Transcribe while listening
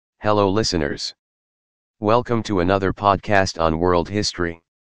Hello listeners. Welcome to another podcast on world history.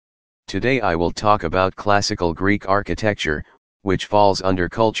 Today I will talk about classical Greek architecture, which falls under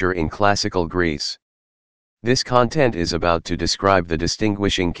culture in classical Greece. This content is about to describe the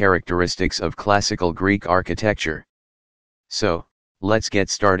distinguishing characteristics of classical Greek architecture. So, let's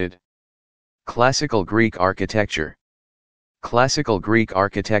get started. Classical Greek architecture. Classical Greek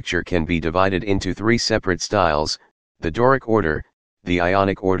architecture can be divided into three separate styles: the Doric order, the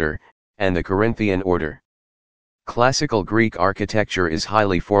Ionic order, and the Corinthian order. Classical Greek architecture is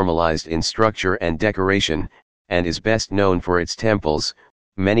highly formalized in structure and decoration, and is best known for its temples,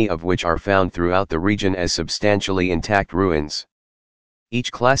 many of which are found throughout the region as substantially intact ruins.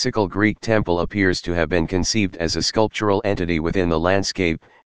 Each classical Greek temple appears to have been conceived as a sculptural entity within the landscape,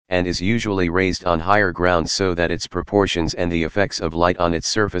 and is usually raised on higher ground so that its proportions and the effects of light on its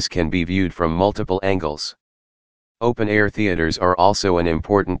surface can be viewed from multiple angles. Open-air theaters are also an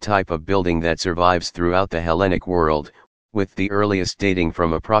important type of building that survives throughout the Hellenic world, with the earliest dating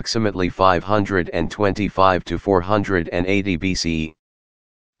from approximately 525 to 480 BCE.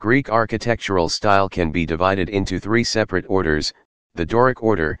 Greek architectural style can be divided into three separate orders: the Doric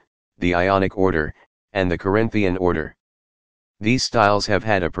order, the Ionic order, and the Corinthian order. These styles have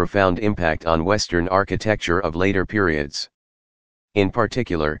had a profound impact on Western architecture of later periods. In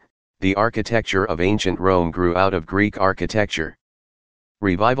particular, the architecture of ancient Rome grew out of Greek architecture.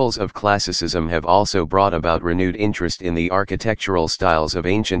 Revivals of classicism have also brought about renewed interest in the architectural styles of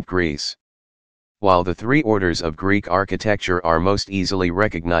ancient Greece. While the three orders of Greek architecture are most easily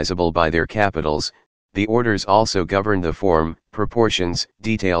recognizable by their capitals, the orders also govern the form, proportions,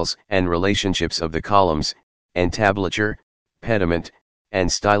 details, and relationships of the columns, entablature, pediment, and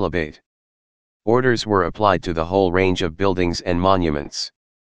stylobate. Orders were applied to the whole range of buildings and monuments.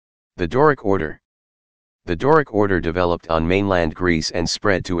 The Doric order. The Doric order developed on mainland Greece and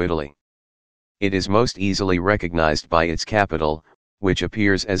spread to Italy. It is most easily recognized by its capital, which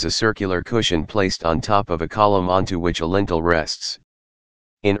appears as a circular cushion placed on top of a column onto which a lintel rests.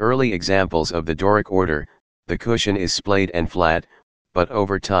 In early examples of the Doric order, the cushion is splayed and flat, but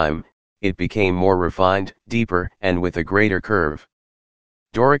over time, it became more refined, deeper, and with a greater curve.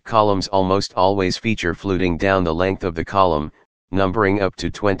 Doric columns almost always feature fluting down the length of the column, numbering up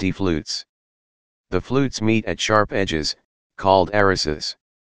to 20 flutes. The flutes meet at sharp edges, called arises.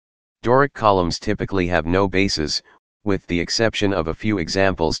 Doric columns typically have no bases, with the exception of a few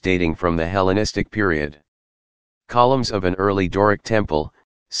examples dating from the Hellenistic period. Columns of an early Doric temple,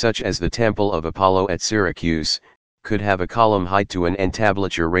 such as the Temple of Apollo at Syracuse, could have a column height to an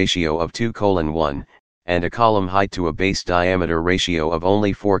entablature ratio of 2:1, and a column height to a base diameter ratio of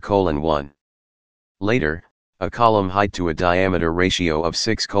only 4:1. Later, a column height to a diameter ratio of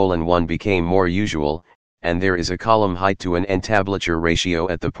 6:1 became more usual, and there is a column height to an entablature ratio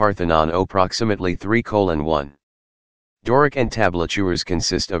at the Parthenon approximately 3:1. Doric entablatures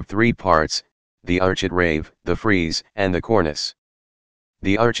consist of three parts: the architrave, the frieze, and the cornice.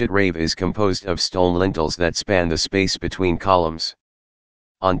 The architrave is composed of stone lintels that span the space between columns.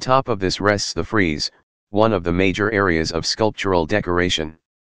 On top of this rests the frieze, one of the major areas of sculptural decoration.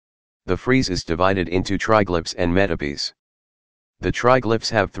 The frieze is divided into triglyphs and metopes. The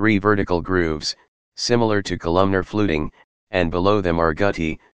triglyphs have three vertical grooves, similar to columnar fluting, and below them are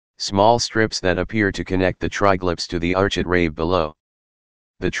guttae, small strips that appear to connect the triglyphs to the architrave below.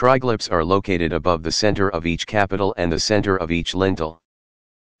 The triglyphs are located above the center of each capital and the center of each lintel.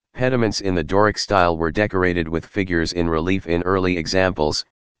 Pediments in the Doric style were decorated with figures in relief in early examples.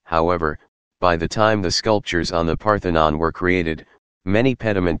 However, by the time the sculptures on the Parthenon were created, many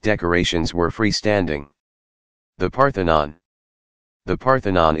pediment decorations were freestanding. The Parthenon. The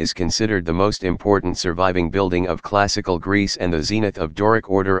Parthenon is considered the most important surviving building of classical Greece and the zenith of Doric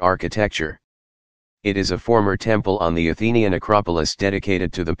order architecture. It is a former temple on the Athenian Acropolis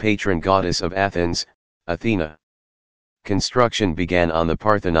dedicated to the patron goddess of Athens, Athena. Construction began on the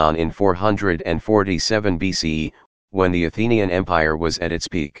Parthenon in 447 BCE, when the Athenian Empire was at its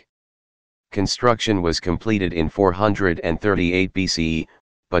peak. Construction was completed in 438 BCE,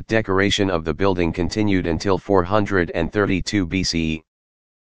 but decoration of the building continued until 432 BCE.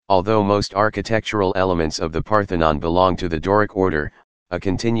 Although most architectural elements of the Parthenon belong to the Doric order, a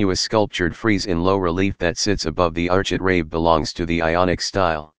continuous sculptured frieze in low relief that sits above the architrave belongs to the Ionic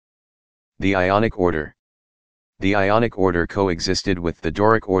style. The Ionic order. The Ionic order coexisted with the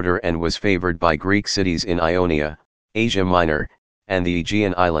Doric order and was favored by Greek cities in Ionia, Asia Minor, and the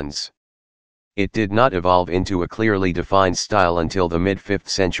Aegean Islands. It did not evolve into a clearly defined style until the mid-5th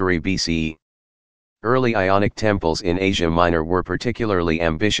century BCE. Early Ionic temples in Asia Minor were particularly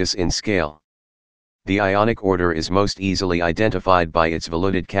ambitious in scale. The Ionic order is most easily identified by its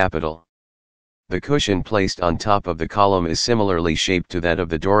voluted capital. The cushion placed on top of the column is similarly shaped to that of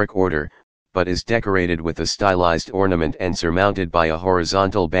the Doric order, but is decorated with a stylized ornament and surmounted by a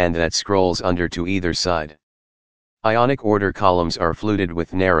horizontal band that scrolls under to either side. Ionic order columns are fluted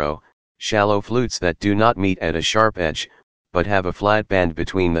with narrow, shallow flutes that do not meet at a sharp edge, but have a flat band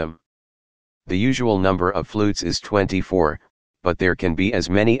between them. The usual number of flutes is 24, but there can be as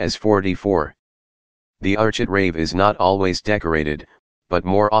many as 44. The architrave is not always decorated, but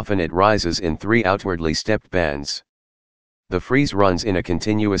more often it rises in 3 outwardly stepped bands. The frieze runs in a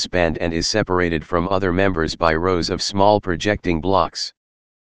continuous band and is separated from other members by rows of small projecting blocks.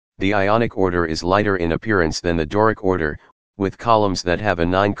 The Ionic order is lighter in appearance than the Doric order, with columns that have a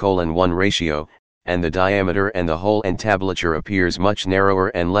 9:1 ratio, and the diameter and the whole entablature appears much narrower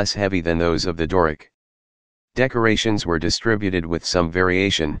and less heavy than those of the Doric. Decorations were distributed with some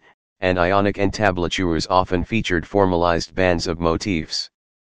variation, and Ionic entablatures often featured formalized bands of motifs.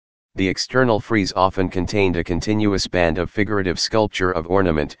 The external frieze often contained a continuous band of figurative sculpture of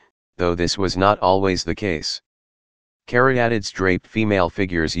ornament, though this was not always the case. Caryatids draped female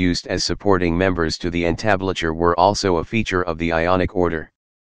figures used as supporting members to the entablature were also a feature of the Ionic order.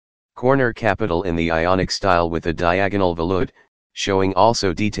 Corner capital in the Ionic style with a diagonal volute, showing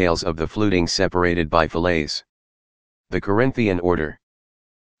also details of the fluting separated by fillets. The Corinthian order.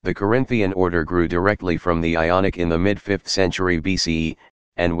 The Corinthian order grew directly from the Ionic in the mid-5th century BCE,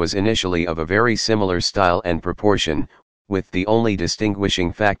 and was initially of a very similar style and proportion, with the only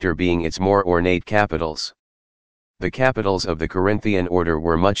distinguishing factor being its more ornate capitals. The capitals of the Corinthian order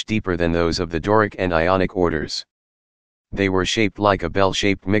were much deeper than those of the Doric and Ionic orders. They were shaped like a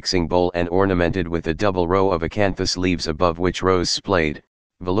bell-shaped mixing bowl and ornamented with a double row of acanthus leaves above which rose splayed,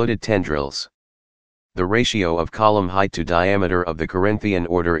 voluted tendrils. The ratio of column height to diameter of the Corinthian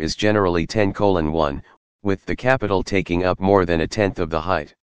order is generally 10:1, with the capital taking up more than a tenth of the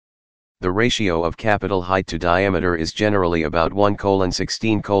height. The ratio of capital height to diameter is generally about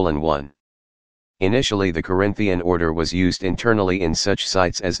 1:16:1. Initially the Corinthian order was used internally in such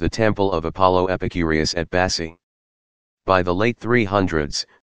sites as the Temple of Apollo Epicurus at Bassae. By the late 300s,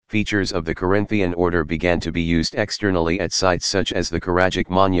 features of the Corinthian order began to be used externally at sites such as the Choragic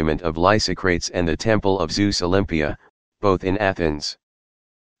Monument of Lysicrates and the Temple of Zeus Olympia, both in Athens.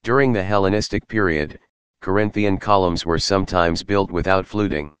 During the Hellenistic period, Corinthian columns were sometimes built without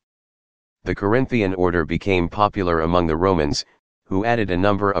fluting. The Corinthian order became popular among the Romans, who added a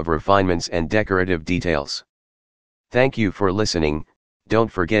number of refinements and decorative details. Thank you for listening.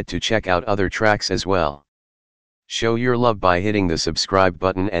 Don't forget to check out other tracks as well. Show your love by hitting the subscribe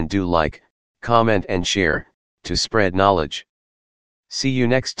button and do like, comment and share, to spread knowledge. See you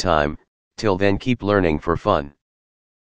next time. Till then keep learning for fun.